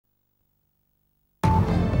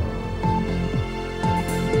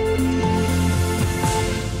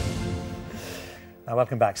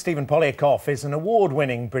Welcome back. Stephen Poliakoff is an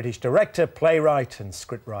award-winning British director, playwright and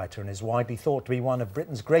scriptwriter and is widely thought to be one of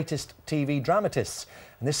Britain's greatest TV dramatists.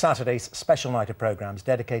 And this Saturday's special night of programmes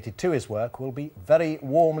dedicated to his work will be very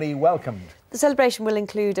warmly welcomed. The celebration will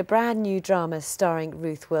include a brand new drama starring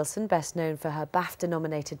Ruth Wilson, best known for her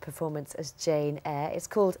BAFTA-nominated performance as Jane Eyre. It's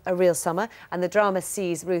called A Real Summer, and the drama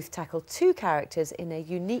sees Ruth tackle two characters in a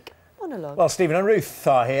unique monologue. Well, Stephen and Ruth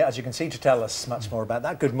are here, as you can see, to tell us much more about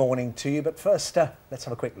that. Good morning to you, but first, let's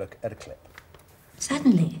have a quick look at a clip.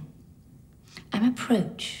 Suddenly, I'm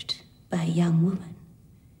approached by a young woman,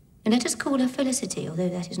 and let us call her Felicity, although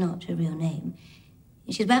that is not her real name.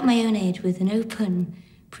 She's about my own age with an open,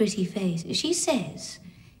 pretty face. She says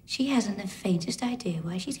she hasn't the faintest idea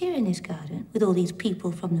why she's here in this garden with all these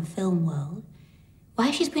people from the film world, why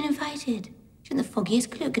she's been invited. She hasn't the foggiest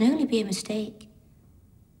clue. It can only be a mistake.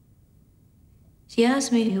 She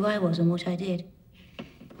asked me who I was and what I did.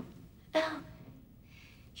 "Oh,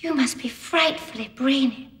 you must be frightfully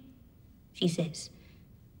brainy," she says.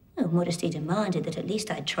 Oh, modesty demanded that at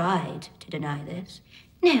least I tried to deny this.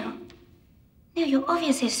 No, you're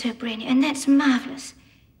obviously so brainy, and that's marvellous,"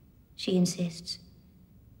 she insists.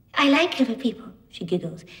 "I like clever people," she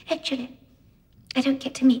giggles. "Actually, I don't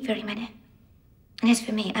get to meet very many. And as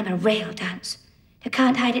for me, I'm a rail dance. I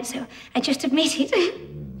can't hide it, so I just admit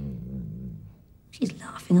it." She's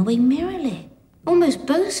laughing away merrily, almost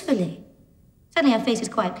boastfully. Suddenly her face is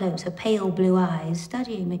quite close, her pale blue eyes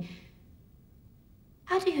studying me.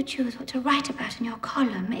 "How do you choose what to write about in your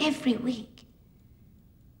column every week?"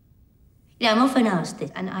 You know, I'm often asked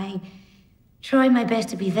this, and I try my best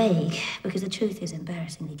to be vague, because the truth is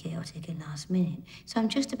embarrassingly chaotic and last minute. So I'm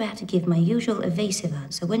just about to give my usual evasive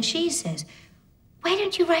answer when she says, "Why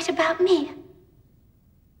don't you write about me?"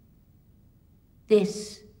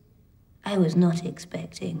 This I was not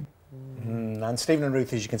expecting. And Stephen and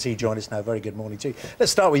Ruth, as you can see, join us now. Very good morning to you.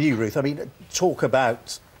 Let's start with you, Ruth. I mean, talk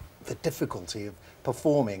about the difficulty of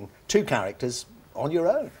performing two characters on your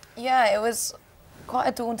own. Yeah, it was quite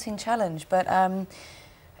a daunting challenge, but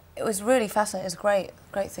it was really fascinating. It was a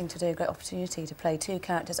great thing to do, great opportunity to play two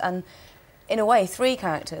characters, and in a way, three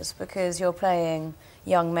characters, because you're playing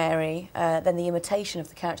young Mary, then the imitation of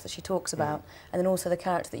the character that she talks about, and then also the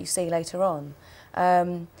character that you see later on.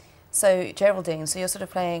 So Geraldine, so you're sort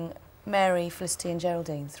of playing Mary, Felicity and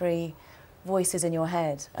Geraldine, three voices in your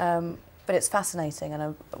head. But it's fascinating and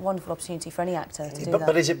a wonderful opportunity for any actor to do that.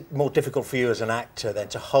 But is it more difficult for you as an actor then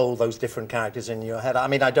to hold those different characters in your head? I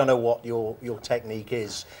mean, I don't know what your technique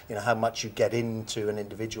is, you know, how much you get into an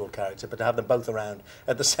individual character, but to have them both around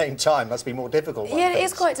at the same time must be more difficult. Yeah, it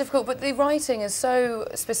is quite difficult, but the writing is so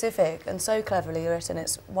specific and so cleverly written,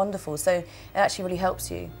 it's wonderful. So it actually really helps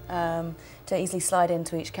you to easily slide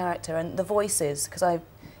into each character. And the voices, because I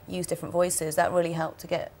use different voices, that really helped to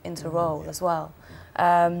get into role as well.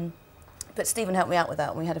 But Stephen helped me out with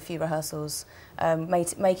that, and we had a few rehearsals,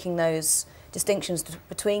 making those distinctions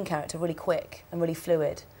between character really quick and really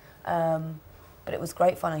fluid. But it was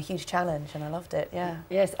great fun, a huge challenge, and I loved it, yeah.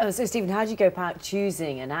 Yes, so Stephen, how do you go about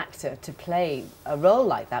choosing an actor to play a role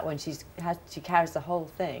like that when she carries the whole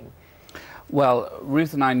thing? Well,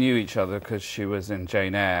 Ruth and I knew each other because she was in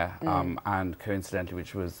Jane Eyre, and coincidentally,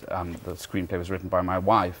 which was the screenplay was written by my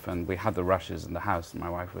wife, and we had the rushes in the house, and my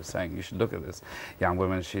wife was saying, "You should look at this young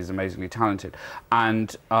woman; she's amazingly talented."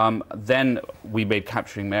 And then we made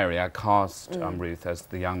Capturing Mary. I cast Ruth as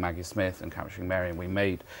the young Maggie Smith in Capturing Mary, and we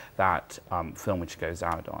made that film, which goes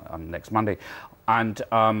out on next Monday. And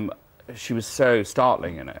she was so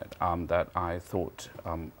startling in it that I thought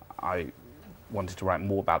I wanted to write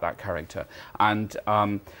more about that character, and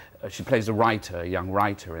she plays a writer, a young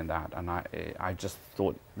writer in that, and I just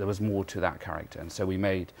thought there was more to that character, and so we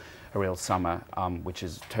made A Real Summer, which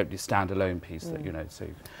is a totally standalone piece that, you know, so,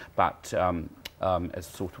 but as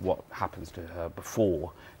sort of what happens to her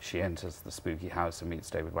before she enters the spooky house and meets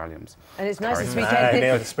David Walliams. And it's nice this weekend.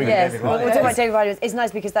 Yes, we'll talk about David Walliams. It's nice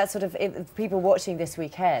because that's sort of, people watching this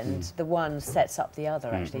weekend, the one sets up the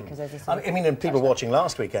other, actually, because there's this I mean, and people watching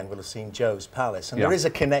last weekend will have seen Joe's Palace, and there is a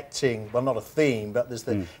connecting, well, not a theme, but there's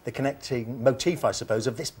the connecting motif, I suppose,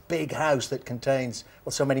 of this big house that contains,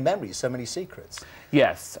 well, so many memories, so many secrets.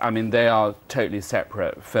 Yes, I mean, they are totally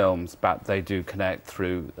separate films, but they do connect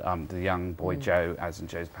through the young boy Joe, as in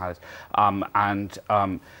Joe's Palace.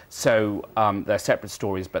 So they're separate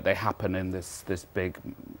stories, but they happen in this big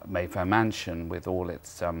Mayfair mansion with all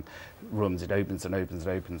its rooms. It opens and opens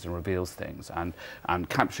and opens and reveals things. And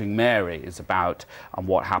Capturing Mary is about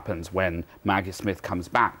what happens when Maggie Smith comes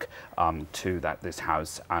back to this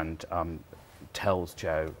house and tells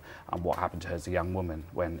Jo what happened to her as a young woman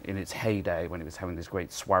when, in its heyday, when it was having these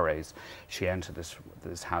great soirees, she entered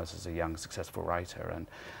this house as a young, successful writer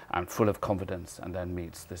and full of confidence, and then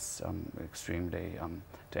meets this extremely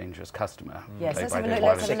dangerous customer. Yes, let's have a David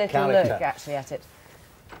look, let's have a little Character. look actually at it.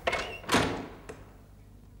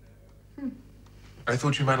 I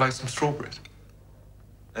thought you might like some strawberries.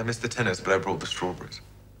 I missed the tennis, but I brought the strawberries.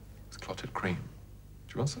 It's clotted cream.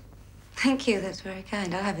 Do you want some? Thank you, that's very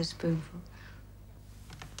kind. I'll have a spoonful.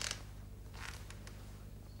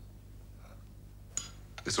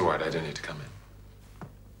 It's all right, I don't need to come in.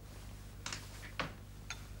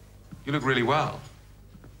 You look really well.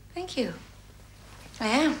 Thank you. I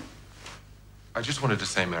am. I just wanted to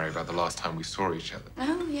say, Mary, about the last time we saw each other.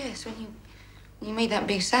 Oh, yes, when you made that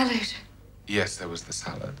big salad. Yes, there was the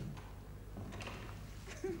salad.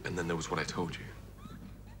 And then there was what I told you.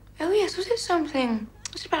 Oh, yes, was it something?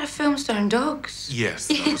 Was it about a film star and dogs? Yes,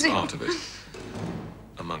 that was part of it.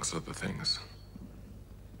 Amongst other things.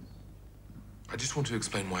 I just want to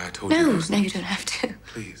explain why I told you this. No, you don't have to.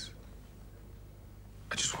 Please.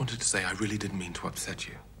 I just wanted to say I really didn't mean to upset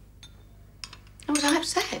you. Oh, was I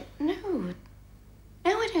upset? No. No,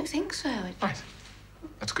 I don't think so. Right.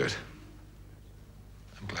 That's good.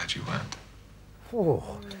 I'm glad you weren't.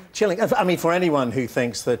 Oh, chilling. I mean, for anyone who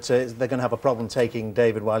thinks that they're going to have a problem taking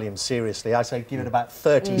David Walliams seriously, I say give it about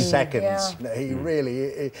 30 seconds. Yeah. You know, he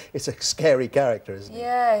really, it's a scary character, isn't he?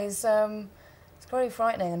 Yeah, he's very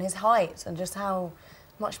frightening, and his height and just how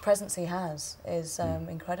much presence he has is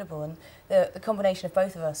incredible. And the combination of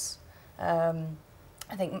both of us,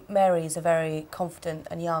 I think Mary's a very confident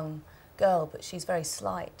and young girl, but she's very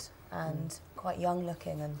slight and quite young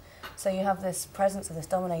looking, and so you have this presence of this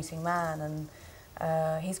dominating man, and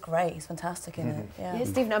he's great, he's fantastic in it. Yeah. Yes,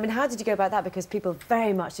 Stephen, I mean, how did you go about that? Because people are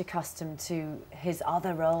very much accustomed to his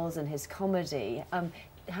other roles and his comedy.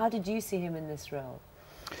 How did you see him in this role?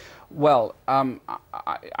 Well,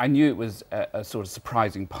 I knew it was a sort of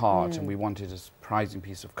surprising part, and we wanted a surprising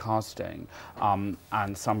piece of casting,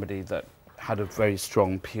 and somebody that had a very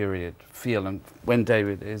strong period feel. And when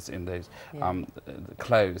David is in those the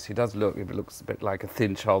clothes, he does look, it looks a bit like a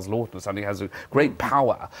thin Charles Lawton or something. He has a great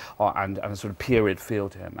power and a sort of period feel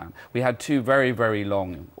to him. And we had two very, very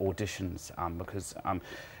long auditions because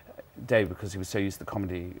Dave, because he was so used to the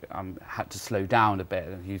comedy, had to slow down a bit,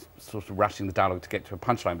 and he's sort of rushing the dialogue to get to a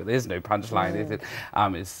punchline, but there's no punchline.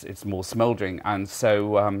 It's more smouldering, and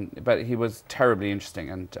so but he was terribly interesting,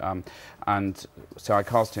 and so I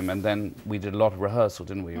cast him, and then we did a lot of rehearsal,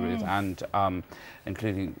 didn't we, Ruth? And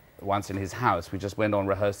including once in his house, we just went on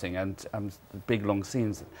rehearsing, and big long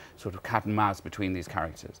scenes, sort of cat and mouse between these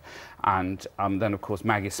characters, and then of course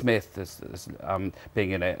Maggie Smith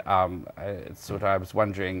being in it. Sort of, I was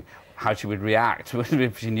wondering how she would react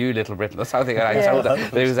if she knew Little Britain or something. And I told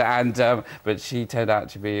her, but she turned out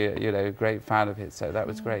to be, a great fan of his, so that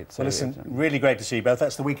was great. So, well, listen, really great to see you both.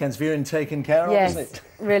 That's the weekend's viewing taken care of, Yes, isn't it?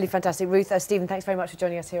 really fantastic. Ruth, Stephen, thanks very much for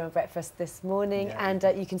joining us here on Breakfast this morning. Yeah.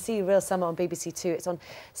 And you can see Real Summer on BBC Two. It's on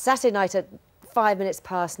Saturday night at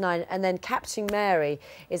 9:05, and then Capturing Mary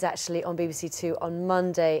is actually on BBC Two on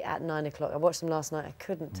Monday at 9 o'clock. I watched them last night. I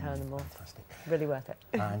couldn't turn them off. Fantastic. Really worth it.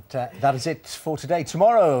 And that is it for today.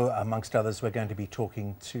 Tomorrow, amongst others, we're going to be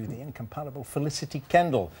talking to the incomparable Felicity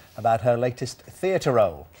Kendall about her latest theatre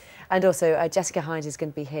role. And also, Jessica Hines is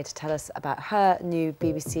going to be here to tell us about her new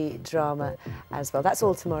BBC drama as well. That's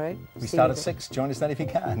all tomorrow. We start at 6. Join us then if you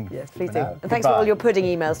can. Yes, please For do. now, And thanks for all your pudding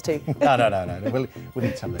emails too. No. We'll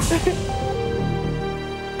eat something.